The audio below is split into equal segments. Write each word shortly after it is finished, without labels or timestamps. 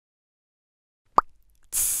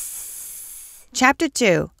Chapter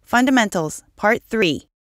 2, Fundamentals, Part 3.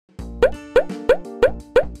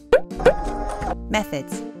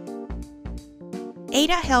 Methods.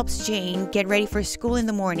 Ada helps Jane get ready for school in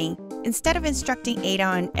the morning. Instead of instructing Ada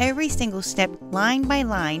on every single step line by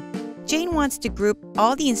line, Jane wants to group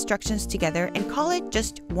all the instructions together and call it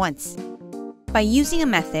just once. By using a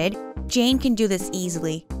method, Jane can do this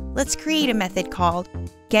easily. Let's create a method called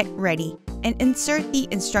Get Ready and insert the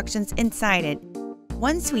instructions inside it.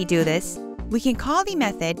 Once we do this, we can call the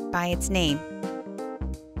method by its name.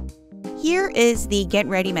 Here is the Get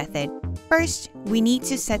Ready method. First, we need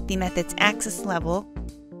to set the method's access level,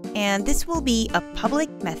 and this will be a public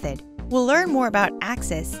method. We'll learn more about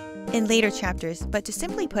access in later chapters, but to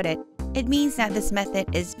simply put it, it means that this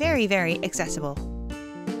method is very accessible.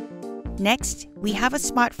 Next, we have a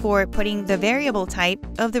spot for putting the variable type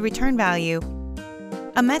of the return value.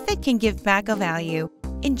 A method can give back a value.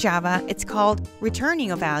 In Java, it's called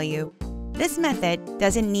returning a value. This method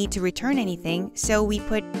doesn't need to return anything, so we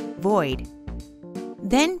put void.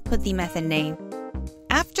 Then put the method name.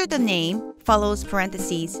 After the name follows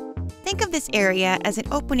parentheses. Think of this area as an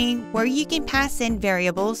opening where you can pass in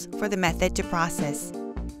variables for the method to process.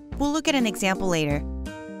 We'll look at an example later.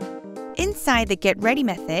 Inside the getReady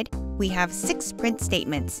method, we have 6 print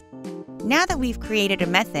statements. Now that we've created a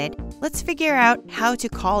method, let's figure out how to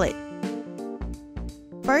call it.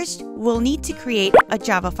 First, we'll need to create a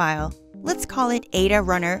Java file. Let's call it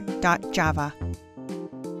adarunner.java.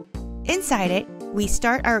 Inside it, we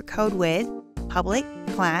start our code with public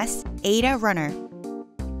class adarunner.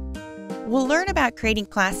 We'll learn about creating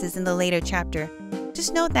classes in the later chapter.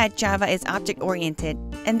 Just note that Java is object-oriented,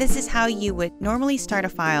 and this is how you would normally start a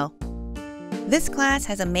file. This class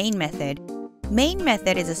has a main method. Main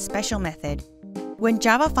method is a special method. When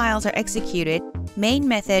Java files are executed, main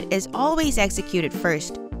method is always executed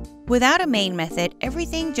first. Without a main method,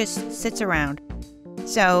 everything just sits around.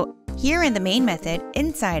 So, here in the main method,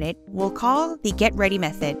 inside it, we'll call the getReady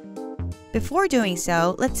method. Before doing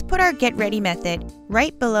so, let's put our getReady method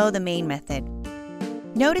right below the main method.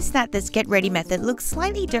 Notice that this getReady method looks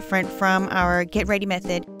slightly different from our getReady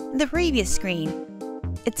method in the previous screen.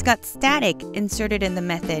 It's got static inserted in the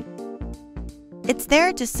method. It's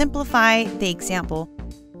there to simplify the example.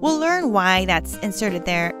 We'll learn why that's inserted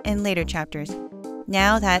there in later chapters.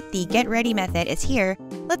 Now that the getReady method is here,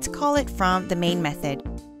 let's call it from the main method.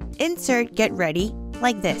 Insert getReady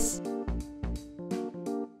like this.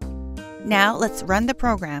 Now let's run the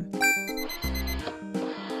program.